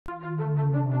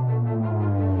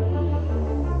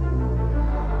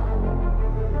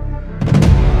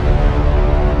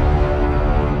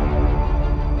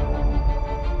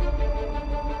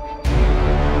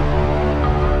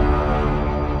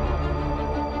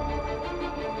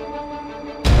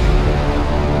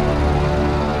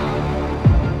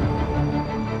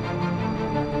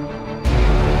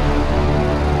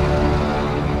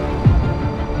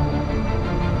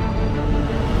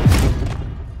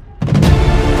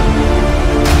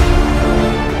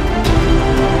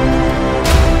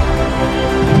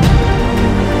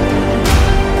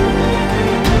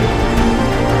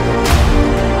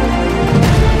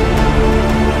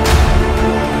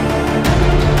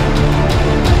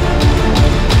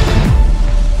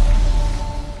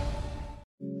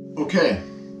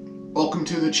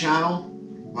the channel.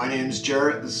 My name is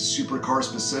Jarrett. This is Supercar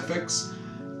Specifics.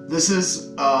 This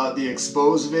is the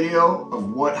exposed video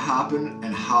of what happened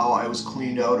and how I was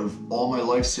cleaned out of all my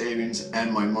life savings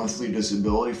and my monthly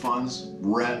disability funds,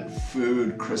 rent,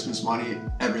 food, Christmas money,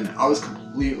 everything. I was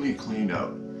completely cleaned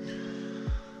out.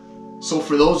 So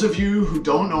for those of you who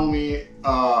don't know me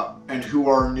and who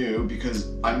are new, because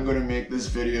I'm going to make this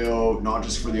video not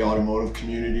just for the automotive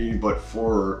community, but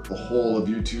for the whole of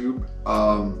YouTube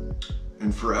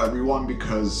and for everyone,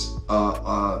 because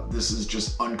this is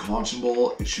just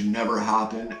unconscionable. It should never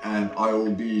happen, and I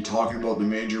will be talking about the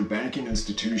major banking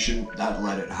institution that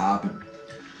let it happen.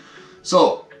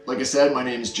 So, like I said, my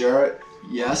name is Jarrett.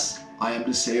 Yes, I am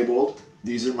disabled.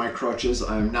 These are my crutches.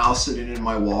 I am now sitting in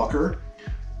my walker.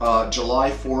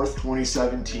 July 4th,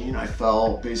 2017, I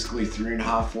fell basically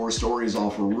 3.5–4 stories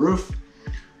off a roof.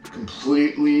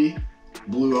 Completely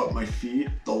blew up my feet.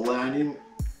 The landing,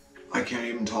 I can't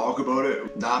even talk about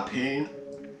it. That pain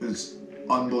is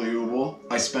unbelievable.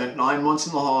 I spent 9 months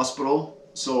in the hospital.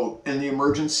 So in the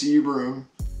emergency room,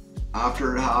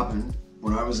 after it happened,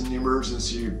 when I was in the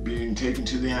emergency being taken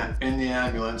to the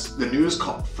ambulance,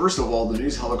 first of all, the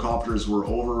news helicopters were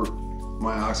over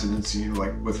my accident scene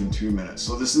like within 2 minutes.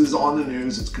 So this is on the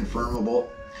news, it's confirmable.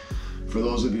 For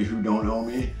those of you who don't know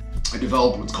me, I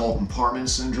developed what's called compartment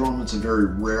syndrome. It's a very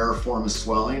rare form of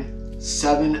swelling.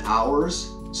 7 hours.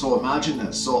 So imagine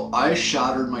this. So I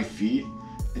shattered my feet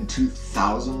into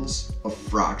thousands of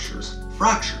fractures.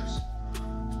 Fractures.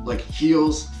 Like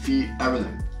heels, feet,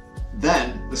 everything.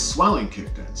 Then the swelling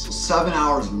kicked in. So 7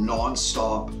 hours of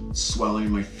non-stop swelling.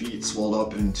 My feet swelled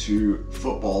up into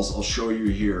footballs. I'll show you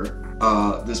here.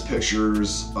 This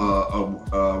picture's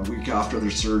a week after the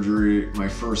surgery, my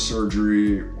first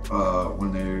surgery,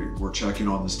 when they were checking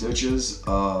on the stitches.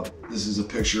 This is a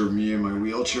picture of me in my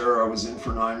wheelchair I was in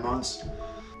for 9 months.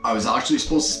 I was actually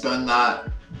supposed to spend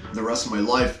the rest of my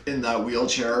life in that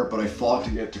wheelchair, but I fought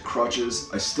to get to crutches.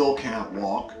 I still can't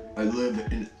walk. I live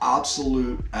in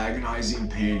absolute agonizing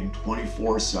pain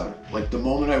 24/7. Like the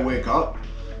moment I wake up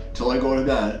till I go to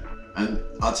bed, and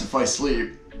that's if I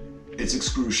sleep, it's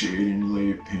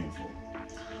excruciatingly painful.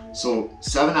 So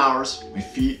 7 hours, my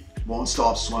feet won't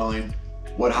stop swelling.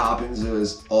 What happens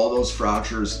is all those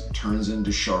fractures turns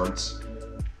into shards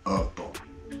of bone.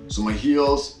 So my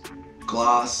heels,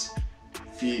 glass,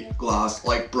 feet, glass,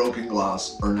 like broken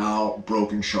glass, are now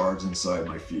broken shards inside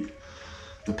my feet.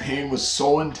 The pain was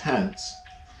so intense,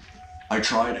 I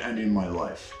tried ending my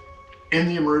life in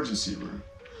the emergency room.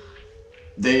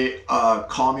 They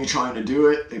caught me trying to do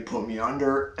it. They put me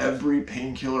under. Every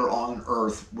painkiller on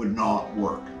earth would not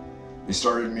work. They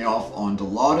started me off on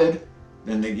Dilaudid,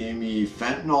 then they gave me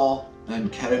fentanyl, then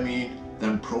ketamine,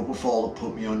 then propofol to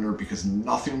put me under because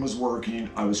nothing was working.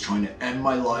 I was trying to end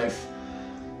my life.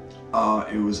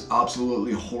 It was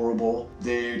absolutely horrible.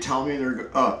 They tell me they're,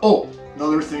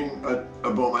 another thing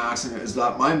about my accident is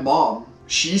that my mom,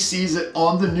 she sees it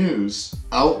on the news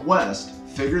out west,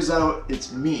 figures out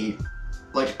it's me.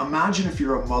 Like, imagine if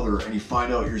you're a mother and you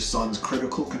find out your son's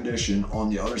critical condition on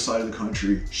the other side of the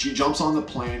country. She jumps on the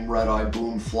plane, red eye,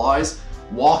 boom, flies,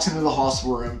 walks into the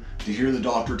hospital room to hear the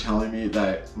doctor telling me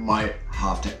that I might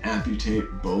have to amputate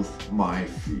both my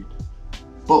feet.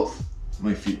 Both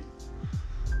my feet.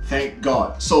 Thank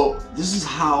God. So this is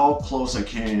how close I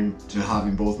came to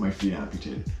having both my feet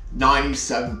amputated.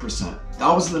 97%.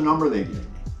 That was the number they gave me.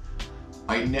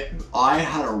 I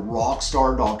had a rock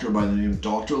star doctor by the name of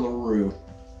Dr. LaRue.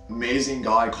 Amazing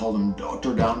guy. Called him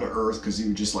Dr. Down to Earth because he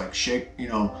would just like shake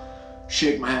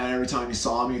my hand every time he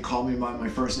saw me, call me by my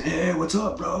first name. Hey, what's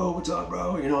up, bro? What's up,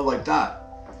 bro? You know, like that.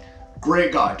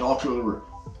 Great guy, Dr. LaRue.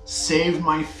 Saved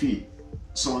my feet.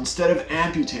 So instead of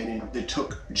amputating, they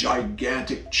took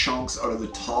gigantic chunks out of the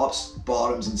tops,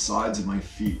 bottoms, and sides of my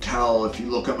feet. If you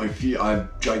look at my feet, I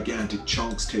have gigantic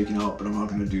chunks taken out, but I'm not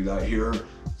gonna do that here.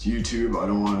 It's YouTube, I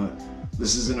don't wanna,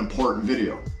 this is an important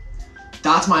video.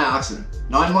 That's my accident.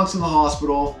 9 months in the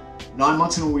hospital, 9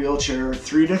 months in a wheelchair,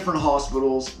 3 different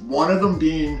hospitals, one of them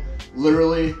being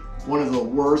literally one of the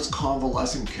worst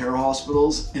convalescent care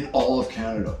hospitals in all of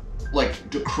Canada. Like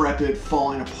decrepit,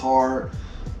 falling apart.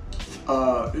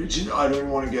 I don't even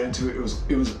want to get into it.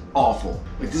 It was awful.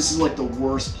 Like this is like the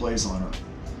worst place on earth.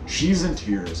 She's in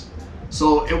tears.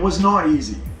 So it was not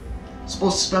easy.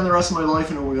 Supposed to spend the rest of my life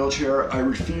in a wheelchair. I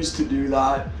refused to do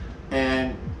that,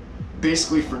 and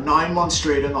basically for 9 months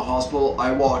straight in the hospital,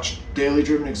 I watched Daily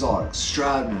Driven Exotics,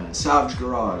 Stradman, Savage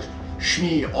Garage,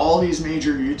 Shmee, all these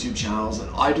major YouTube channels, and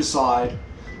I decide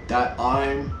that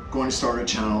I'm going to start a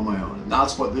channel of my own, and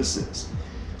that's what this is.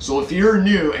 So if you're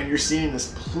new and you're seeing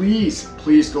this, please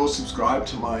go subscribe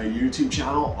to my YouTube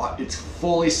channel. It's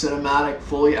fully cinematic,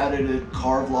 fully edited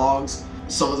car vlogs.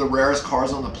 Some of the rarest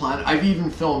cars on the planet. I've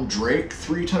even filmed Drake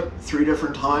three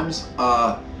different times.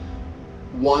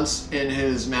 Once in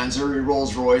his Manzuri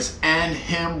Rolls Royce, and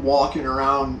him walking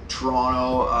around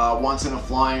Toronto, once in a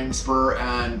flying spur,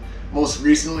 and most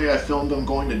recently I filmed him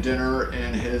going to dinner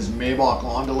in his Maybach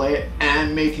Landaulet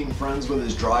and making friends with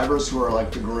his drivers, who are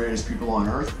like the greatest people on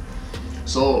earth.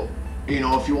 So, you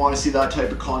know, if you want to see that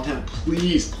type of content,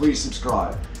 please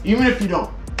subscribe. Even if you don't,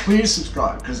 please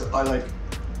subscribe, because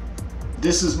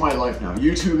this is my life now.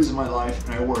 YouTube is my life,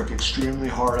 and I work extremely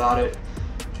hard at it.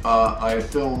 I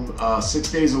film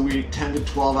 6 days a week, 10 to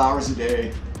 12 hours a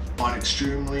day, on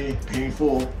extremely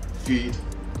painful feet,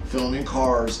 filming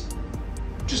cars.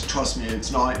 Just trust me,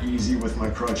 it's not easy with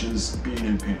my crutches being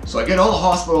in pain. So I get out of the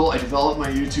hospital, I develop my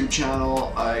YouTube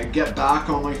channel, I get back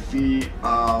on my feet.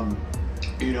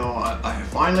 You know, I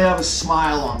finally have a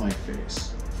smile on my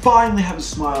face. Finally have a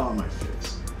smile on my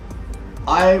face.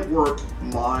 I worked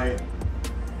my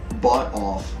butt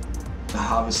off to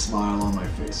have a smile on my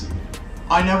face again.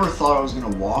 I never thought I was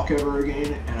gonna walk ever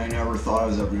again, and I never thought I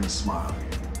was ever gonna smile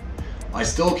again. I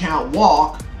still can't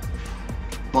walk,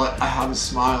 but I have a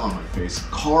smile on my face.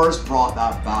 Cars brought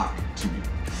that back to me.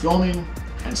 Filming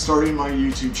and starting my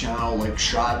YouTube channel like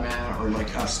Shadman or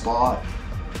like F-Spot,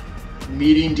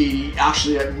 meeting Dee,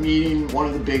 actually meeting one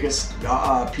of the biggest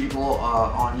people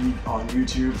on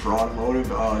YouTube for automotive,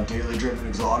 Daily Driven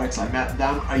Exotics. I met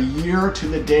them a year to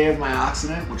the day of my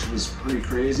accident, which was pretty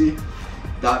crazy.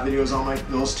 That video is on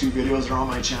those two videos are on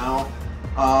my channel.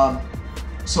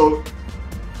 So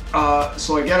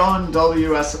I get on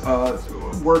WS,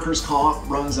 workers' comp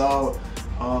runs out.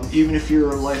 Even if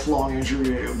you're a lifelong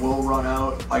injury, it will run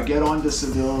out. I get on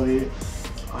disability.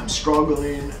 I'm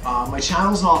struggling. My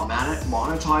channel's not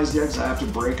monetized yet because I have to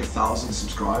break 1,000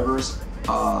 subscribers.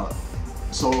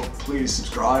 So please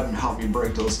subscribe and help me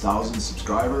break those 1,000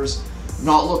 subscribers. I'm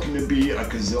not looking to be a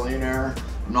gazillionaire.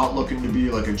 I'm not looking to be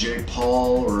like a Jake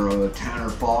Paul or a Tanner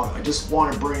Fogg. I just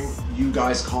want to bring you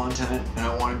guys content, and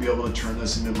I want to be able to turn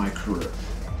this into my career.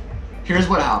 Here's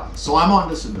what happens. So I'm on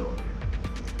disability.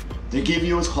 They give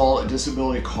you what's called a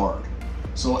disability card.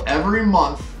 So every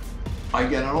month I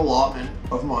get an allotment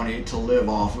of money to live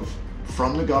off of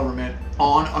from the government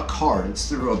on a card. It's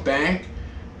through a bank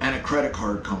and a credit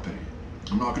card company.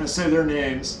 I'm not going to say their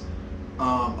names.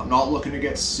 I'm not looking to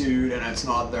get sued, and it's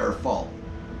not their fault.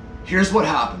 Here's what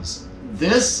happens.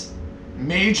 This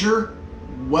major,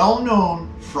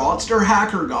 well-known fraudster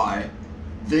hacker guy,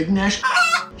 Vignesh,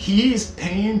 he's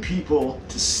paying people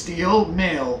to steal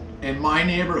mail in my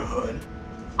neighborhood.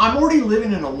 I'm already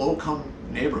living in a low-income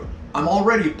neighborhood. I'm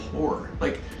already poor.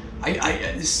 Like,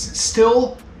 I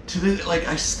still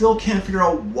can't figure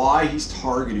out why he's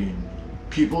targeting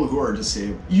people who are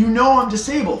disabled. You know I'm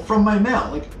disabled from my mail.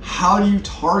 Like, how do you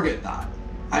target that?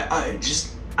 I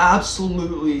just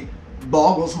absolutely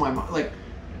boggles my mind. Like,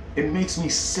 it makes me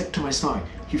sick to my stomach.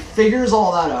 He figures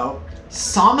all that out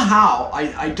somehow.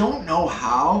 I don't know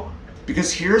how,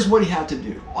 because here's what he had to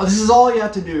do. This is all he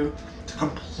had to do to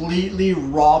completely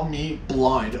rob me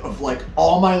blind of like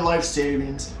all my life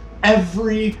savings,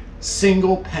 every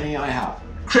single penny I have.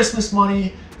 Christmas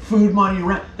money, food money,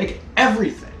 rent, like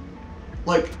everything.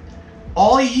 Like,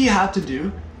 all he had to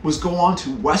do was go on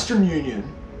to Western Union,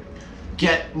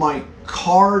 get my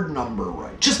card number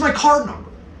right, just my card number,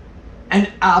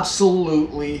 and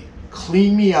absolutely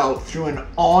clean me out through an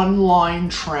online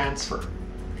transfer.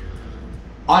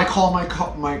 I call my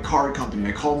card company,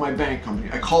 I call my bank company,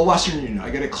 I call Western Union, I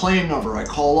get a claim number, I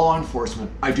call law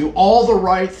enforcement, I do all the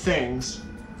right things,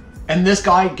 and this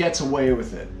guy gets away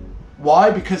with it. Why?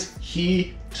 Because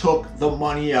he took the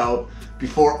money out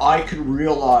before I could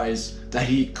realize that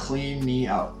he cleaned me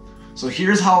out. So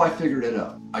here's how I figured it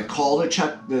out. I called a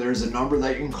check. There's a number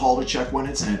that you can call to check when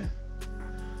it's in.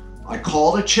 I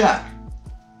called a check.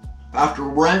 After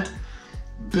rent,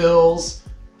 bills,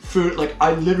 food, like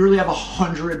I literally have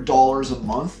 $100 a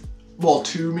month. Well,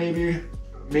 two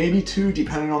maybe two,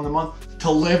 depending on the month, to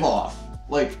live off.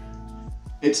 Like,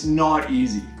 it's not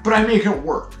easy, but I make it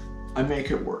work. I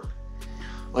make it work.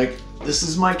 Like, this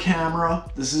is my camera,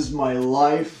 this is my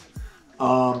life.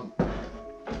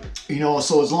 You know,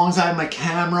 so as long as I have my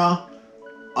camera,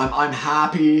 I'm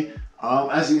happy.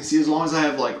 As you can see, as long as I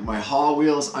have like my Hot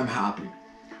Wheels, I'm happy.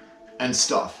 And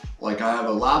stuff. Like, I have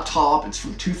a laptop, it's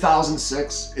from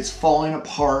 2006, it's falling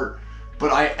apart,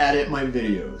 but I edit my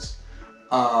videos.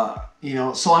 You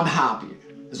know, so I'm happy.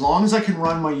 As long as I can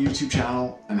run my YouTube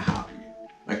channel, I'm happy.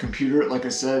 My computer, like I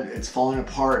said, it's falling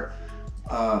apart.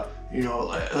 You know,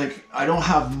 like I don't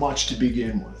have much to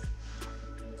begin with.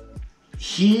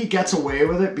 He gets away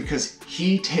with it because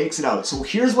he takes it out. So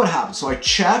here's what happens. So I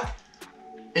check,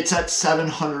 it's at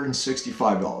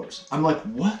 $765. I'm like,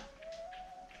 what?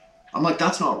 I'm like,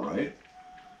 that's not right.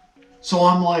 So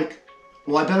I'm like,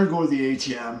 well, I better go to the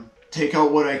ATM, take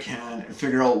out what I can, and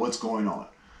figure out what's going on.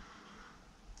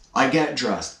 I get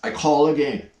dressed. I call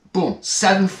again. Boom,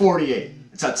 $748.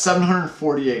 It's at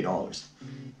 $748.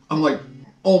 I'm like,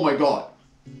 oh my God.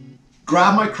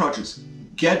 Grab my crutches.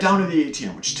 Get down to the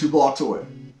ATM, which is 2 blocks away.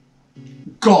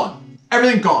 Gone.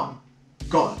 Everything gone.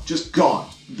 Gone. Just gone.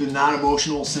 Been that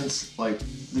emotional since, like,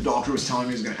 the doctor was telling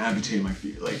me he was going to amputate my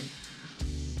feet. Like,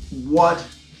 what?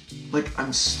 Like,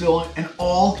 I'm still, and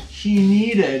all he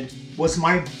needed was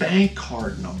my bank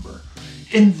card number.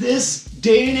 In this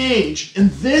day and age, in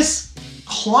this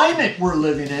climate we're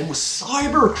living in with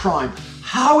cybercrime,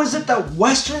 how is it that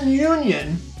Western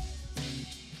Union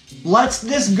lets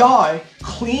this guy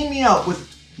clean me out with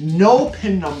no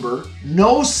PIN number,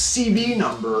 no CV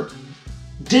number?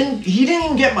 He didn't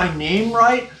even get my name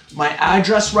right, my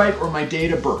address right, or my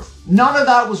date of birth. None of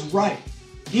that was right.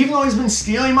 Even though he's been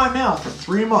stealing my mail for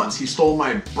 3 months, he stole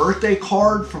my birthday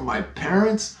card from my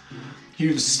parents. He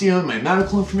was stealing my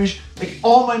medical information, like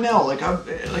all my mail.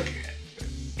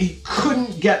 He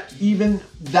couldn't get even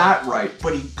that right,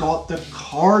 but he got the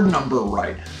card number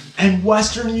right. And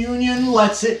Western Union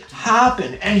lets it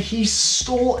happen, and he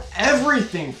stole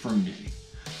everything from me.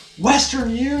 Western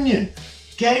Union,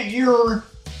 get your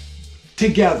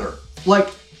together. Like,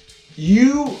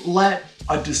 you let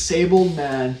a disabled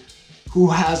man who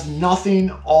has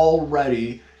nothing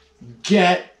already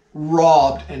get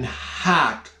robbed and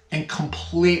hacked and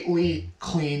completely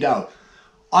cleaned out.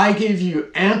 I gave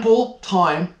you ample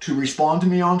time to respond to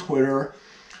me on Twitter,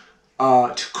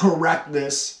 to correct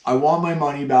this. I want my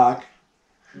money back.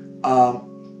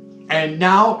 And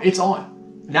now it's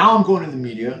on. Now I'm going to the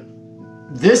media.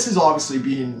 This is obviously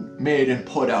being made and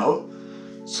put out.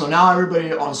 So now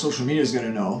everybody on social media is going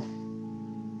to know.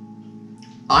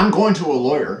 I'm going to a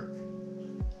lawyer.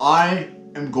 I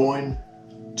am going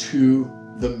to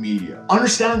the media.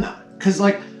 Understand that. Because,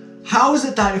 like, how is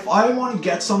it that if I want to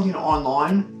get something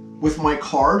online with my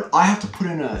card, I have to put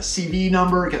in a CV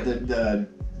number, get the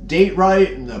date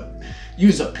right, and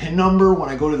use a PIN number when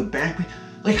I go to the bank?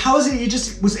 Like, how is it he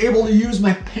just was able to use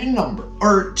my PIN number?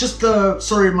 Or just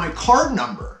my card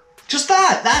number? Just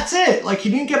that's it. Like,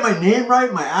 he didn't get my name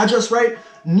right, my address right,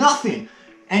 nothing.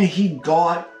 And he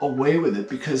got away with it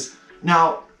because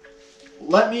now,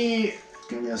 give me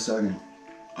a second.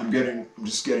 I'm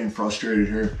just getting frustrated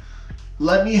here.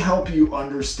 Let me help you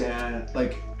understand,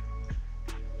 like,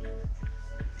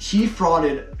 he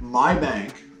frauded my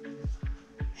bank,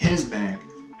 his bank,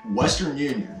 Western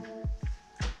Union,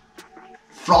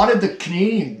 frauded the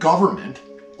Canadian government.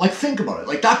 Like, think about it.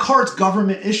 Like, that card's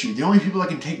government issued. The only people that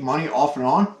can take money off and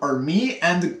on are me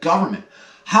and the government.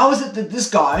 How is it that this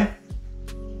guy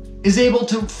is able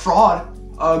to fraud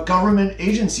a government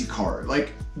agency card?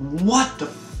 Like, what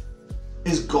the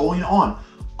is going on?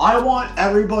 I want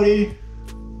everybody,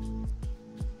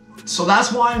 so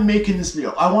that's why I'm making this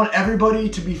video. I want everybody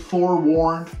to be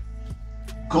forewarned.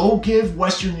 Go give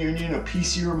Western Union a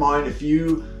piece of your mind if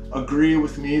you agree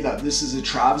with me that this is a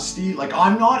travesty. Like,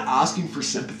 I'm not asking for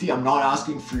sympathy. I'm not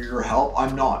asking for your help.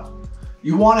 I'm not.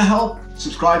 You want to help?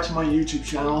 Subscribe to my YouTube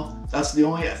channel. That's the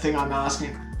only thing I'm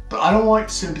asking. But I don't want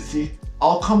sympathy.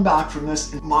 I'll come back from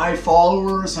this. My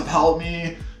followers have helped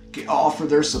me offer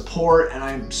their support, and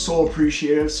I'm so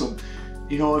appreciative. So,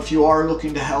 you know, if you are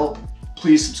looking to help,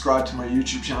 please subscribe to my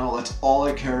YouTube channel. That's all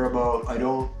I care about. I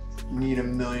don't need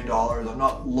 $1 million. I'm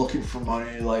not looking for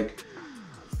money. Like,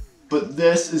 but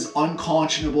this is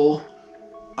unconscionable.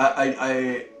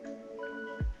 I'm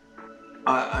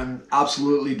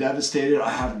absolutely devastated. I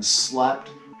haven't slept.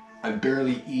 I've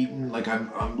barely eaten. Like,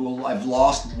 I've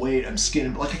lost weight. I'm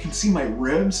skinning. Like, I can see my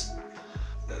ribs.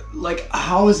 Like,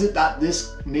 how is it that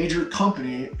this major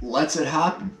company lets it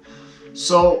happen?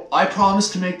 So I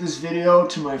promised to make this video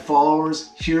to my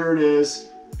followers. Here it is.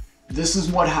 This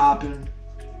is what happened.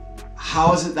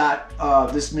 How is it that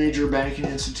this major banking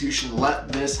institution let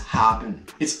this happen?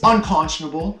 It's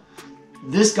unconscionable.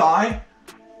 This guy,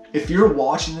 if you're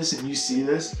watching this and you see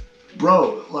this,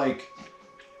 bro, like,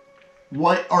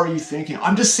 what are you thinking?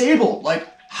 I'm disabled. Like,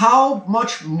 how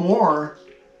much more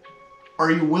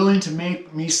are you willing to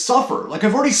make me suffer? Like,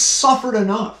 I've already suffered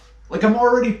enough. Like, I'm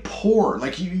already poor.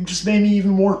 Like, you just made me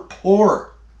even more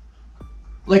poor.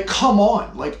 Like, come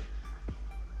on. Like,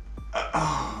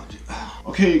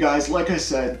 okay, you guys, like I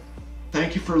said,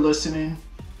 thank you for listening.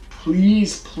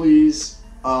 Please,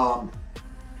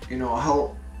 you know,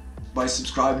 help by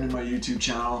subscribing to my YouTube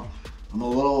channel. I'm a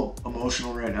little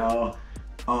emotional right now.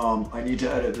 I need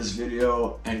to edit this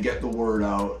video and get the word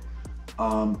out.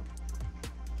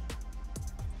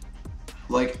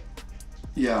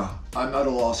 Yeah, I'm at a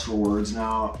loss for words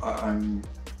now.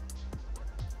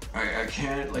 I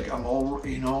can't, like, I'm all,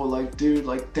 you know, like, dude,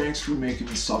 like, thanks for making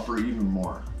me suffer even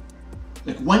more.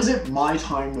 Like, when's it my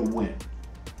time to win?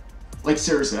 Like,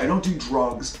 seriously, I don't do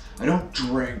drugs, I don't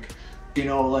drink, you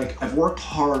know, like, I've worked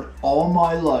hard all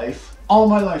my life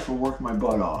I worked my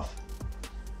butt off.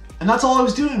 And that's all I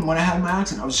was doing when I had my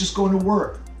accident. I was just going to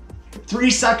work. 3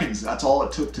 seconds, that's all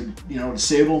it took to, you know,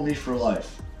 disable me for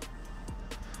life.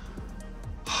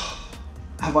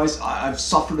 I've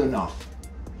suffered enough.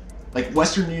 Like,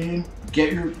 Western Union,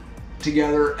 get your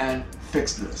together and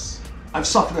fix this. I've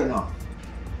suffered enough.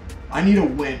 I need a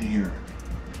win here.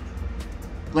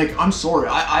 Like, I'm sorry,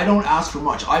 I don't ask for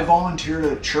much. I volunteered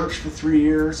at a church for 3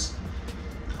 years.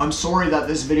 I'm sorry that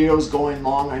this video is going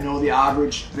long. I know the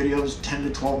average video is 10 to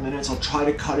 12 minutes. I'll try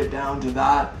to cut it down to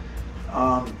that.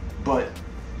 But,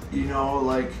 you know,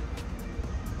 like,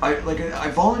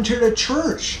 I volunteered at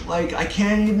church. Like, I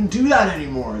can't even do that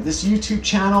anymore. This YouTube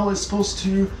channel is supposed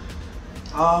to,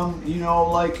 you know,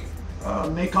 like,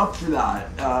 make up for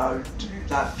that.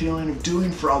 That feeling of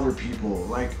doing for other people.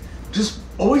 Like, just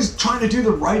always trying to do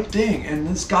the right thing. And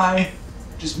this guy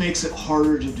just makes it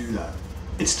harder to do that.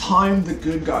 It's time the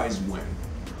good guys win.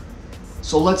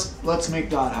 So let's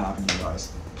make that happen, you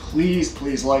guys. Please,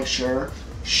 please like, share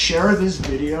this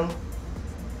video,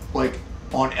 like,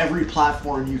 on every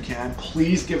platform you can.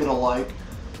 Please give it a like.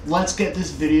 Let's get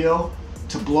this video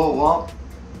to blow up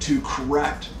to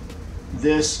correct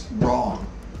this wrong.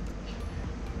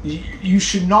 You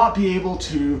should not be able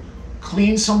to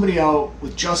clean somebody out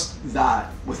with just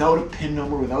that, without a PIN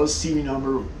number, without a CV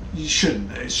number. You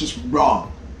shouldn't. It's just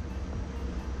wrong.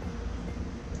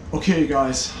 Okay,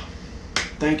 guys.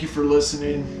 Thank you for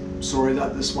listening. Sorry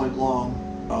that this went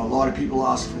long. A lot of people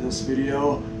asked for this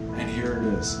video, and here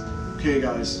it is. Okay,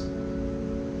 guys.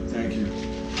 Thank you.